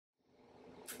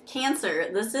Cancer,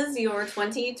 this is your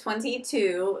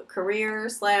 2022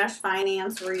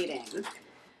 career/finance reading.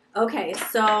 Okay,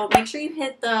 so make sure you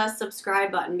hit the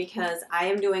subscribe button because I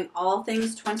am doing all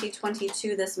things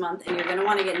 2022 this month, and you're going to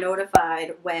want to get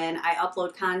notified when I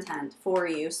upload content for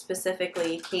you,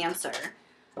 specifically Cancer.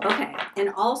 Okay, and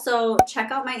also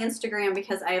check out my Instagram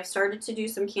because I have started to do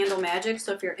some candle magic,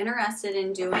 so if you're interested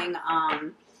in doing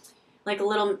like a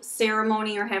little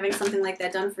ceremony or having something like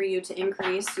that done for you to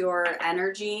increase your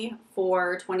energy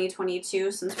for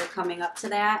 2022, since we're coming up to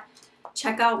that,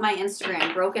 check out my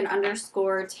Instagram,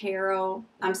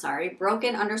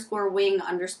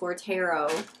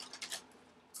 broken_wing_tarot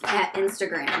at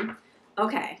Instagram.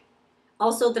 Okay.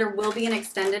 Also, there will be an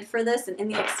extended for this, and in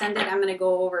the extended, I'm going to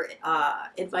go over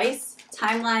advice,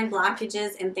 timeline,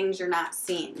 blockages, and things you're not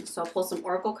seeing. So I'll pull some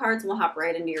oracle cards, and we'll hop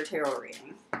right into your tarot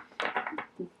reading.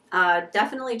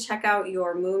 Definitely check out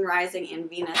your moon, rising, and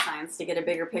Venus signs to get a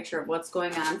bigger picture of what's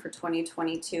going on for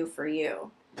 2022 for you.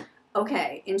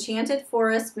 Okay, Enchanted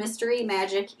Forest, Mystery,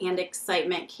 Magic, and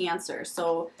Excitement, Cancer.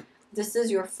 So this is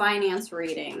your finance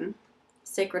reading.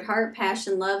 Sacred Heart,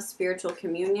 Passion, Love, Spiritual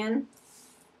Communion.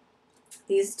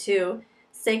 These two.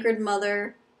 Sacred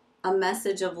Mother, A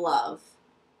Message of Love.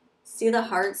 See the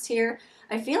hearts here?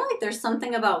 I feel like there's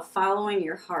something about following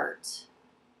your heart.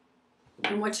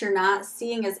 And what you're not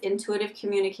seeing is intuitive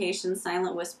communication,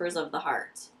 silent whispers of the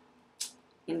heart.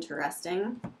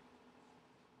 Interesting.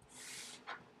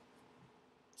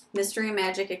 Mystery,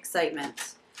 Magic,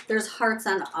 Excitement. There's hearts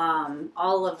on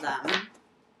all of them.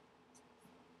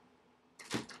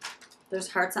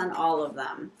 There's hearts on all of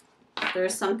them.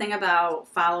 There's something about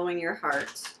following your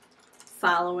heart,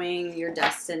 following your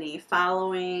destiny,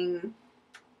 following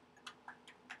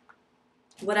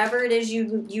whatever it is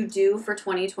you do for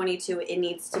 2022, it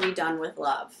needs to be done with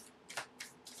love.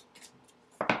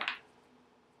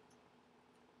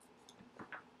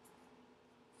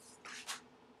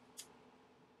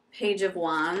 Page of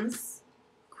Wands,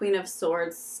 Queen of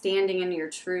Swords, standing in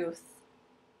your truth.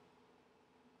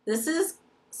 This is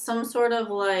some sort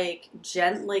of like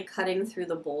gently cutting through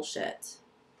the bullshit.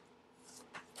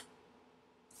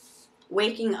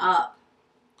 Waking up.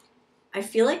 I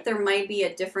feel like there might be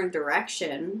a different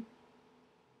direction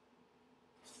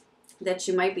that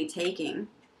you might be taking.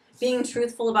 Being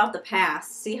truthful about the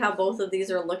past. See how both of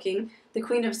these are looking? The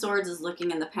Queen of Swords is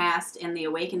looking in the past, and the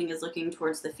Awakening is looking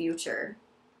towards the future.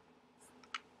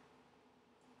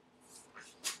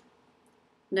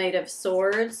 Knight of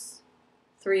Swords,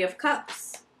 Three of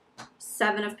Cups,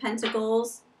 Seven of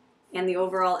Pentacles, and the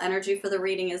overall energy for the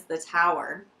reading is the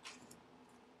Tower.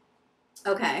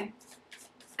 Okay.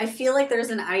 I feel like there's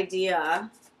an idea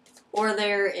or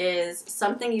there is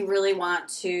something you really want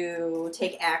to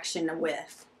take action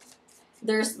with.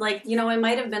 There's like, you know, it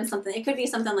might have been something, it could be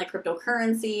something like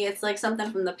cryptocurrency. It's like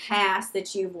something from the past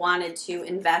that you've wanted to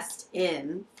invest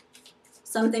in.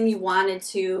 Something you wanted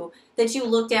to, that you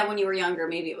looked at when you were younger.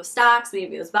 Maybe it was stocks,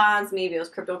 maybe it was bonds, maybe it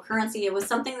was cryptocurrency. It was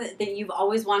something that you've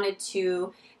always wanted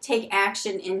to take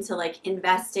action into, like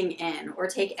investing in or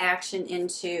take action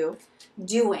into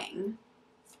doing.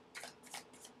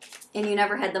 And you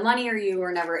never had the money, or you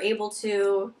were never able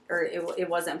to, or it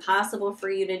wasn't possible for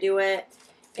you to do it.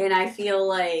 And I feel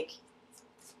like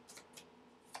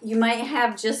you might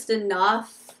have just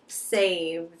enough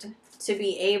saved to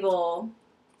be able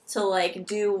to like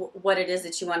do what it is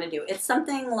that you want to do. It's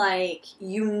something like,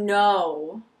 you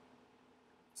know,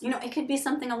 it could be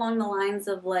something along the lines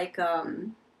of like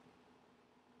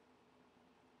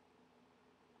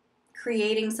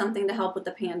creating something to help with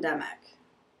the pandemic.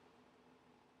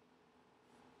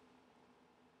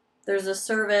 There's a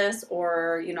service,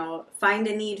 or, you know, find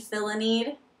a need, fill a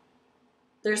need.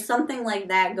 There's something like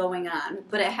that going on,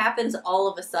 but it happens all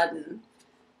of a sudden.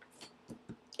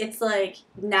 It's like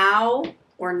now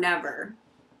or never.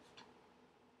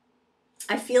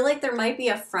 I feel like there might be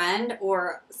a friend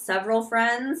or several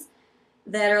friends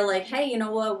that are like, hey, you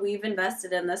know what? We've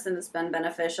invested in this and it's been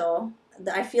beneficial.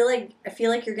 I feel like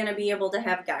you're going to be able to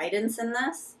have guidance in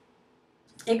this.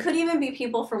 It could even be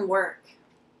people from work.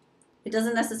 It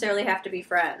doesn't necessarily have to be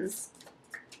friends.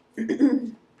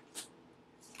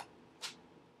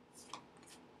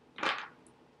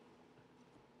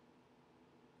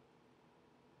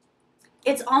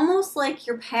 It's almost like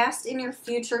your past and your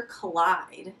future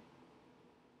collide.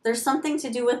 There's something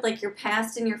to do with like your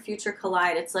past and your future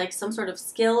collide. It's like some sort of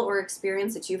skill or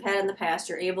experience that you've had in the past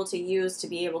you're able to use to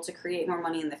be able to create more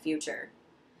money in the future.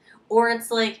 Or it's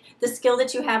like the skill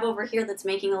that you have over here that's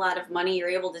making a lot of money, you're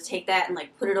able to take that and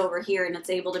like put it over here, and it's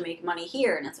able to make money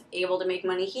here, and it's able to make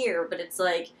money here. But it's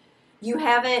like you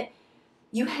have it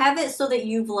so that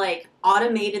you've like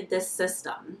automated this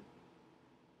system.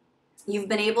 You've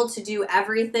been able to do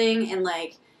everything, and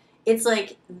like it's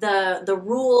like the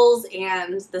rules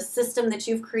and the system that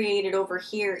you've created over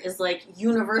here is like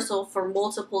universal for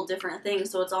multiple different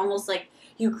things. So it's almost like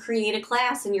you create a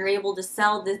class and you're able to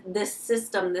sell this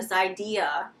system, this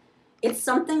idea. It's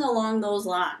something along those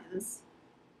lines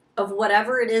of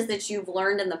whatever it is that you've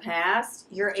learned in the past,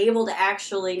 you're able to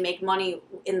actually make money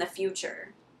in the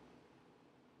future.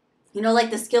 You know,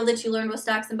 like the skill that you learned with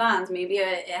stocks and bonds, maybe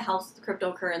it helps with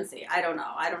cryptocurrency. I don't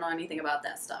know. I don't know anything about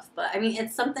that stuff. But I mean,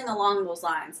 it's something along those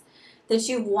lines that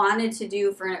you've wanted to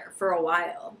do for a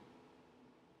while.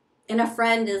 And a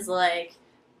friend is like,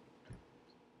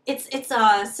 it's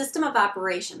a system of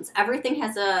operations. Everything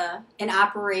has an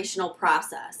operational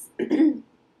process.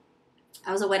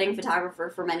 I was a wedding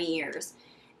photographer for many years.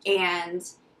 And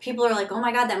people are like, oh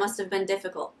my God, that must have been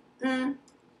difficult.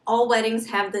 All weddings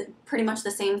have pretty much the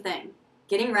same thing.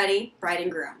 Getting ready, bride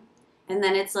and groom. And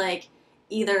then it's like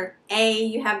either A,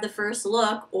 you have the first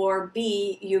look, or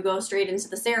B, you go straight into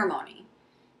the ceremony.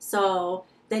 So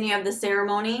then you have the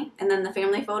ceremony and then the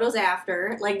family photos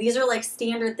after. Like these are like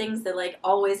standard things that like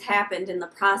always happened in the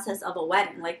process of a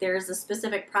wedding. Like there's a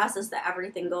specific process that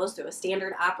everything goes through, a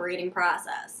standard operating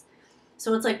process.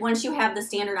 So it's like once you have the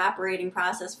standard operating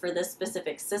process for this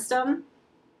specific system,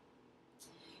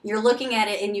 you're looking at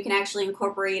it and you can actually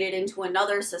incorporate it into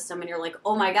another system, and you're like,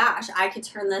 oh my gosh, I could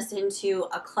turn this into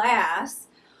a class,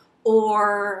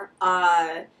 or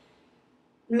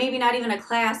maybe not even a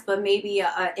class, but maybe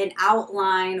an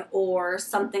outline or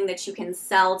something that you can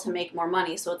sell to make more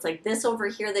money. So it's like this over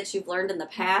here that you've learned in the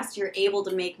past, you're able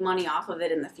to make money off of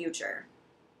it in the future.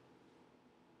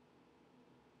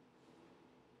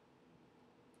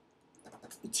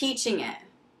 Teaching it,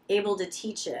 able to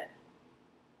teach it.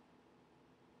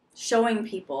 Showing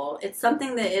people. It's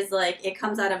something that is like, it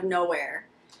comes out of nowhere.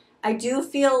 I do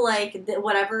feel like that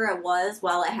whatever it was,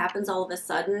 while it happens all of a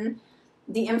sudden,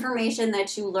 the information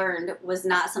that you learned was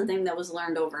not something that was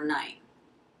learned overnight.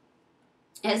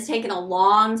 It has taken a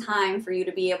long time for you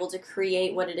to be able to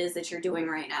create what it is that you're doing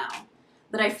right now.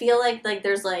 But I feel like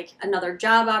there's like another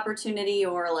job opportunity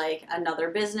or like another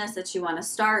business that you want to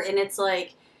start, and it's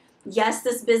like, yes,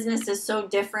 this business is so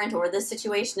different, or this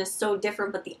situation is so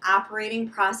different, but the operating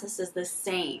process is the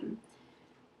same.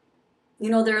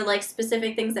 You know, there are like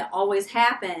specific things that always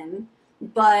happen,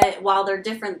 but while they're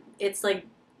different, it's like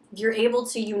you're able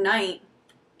to unite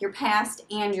your past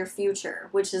and your future,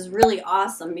 which is really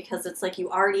awesome because it's like you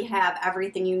already have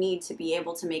everything you need to be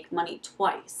able to make money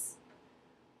twice.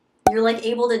 You're like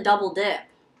able to double dip.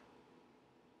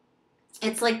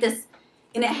 It's like this.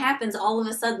 And it happens all of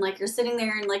a sudden, like you're sitting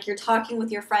there and like you're talking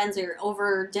with your friends or you're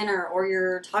over dinner or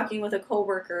you're talking with a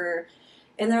coworker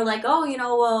and they're like, oh, you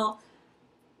know, well,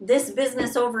 this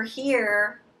business over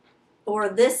here or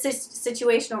this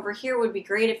situation over here would be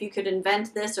great if you could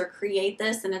invent this or create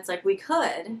this. And it's like, we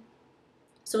could.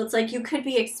 So it's like you could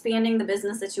be expanding the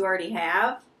business that you already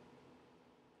have,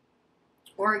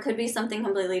 or it could be something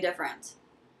completely different.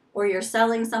 Or you're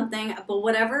selling something, but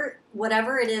whatever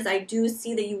it is, I do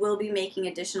see that you will be making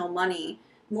additional money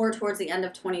more towards the end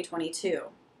of 2022.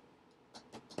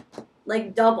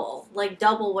 Like double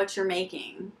what you're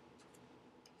making.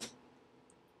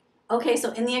 Okay,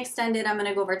 so in the extended, I'm going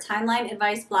to go over timeline,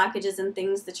 advice, blockages, and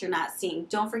things that you're not seeing.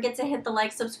 Don't forget to hit the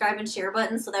like, subscribe, and share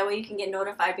button so that way you can get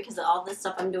notified because of all this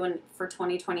stuff I'm doing for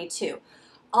 2022.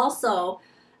 Also,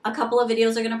 a couple of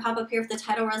videos are going to pop up here. If the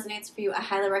title resonates for you, I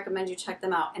highly recommend you check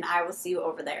them out, and I will see you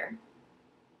over there.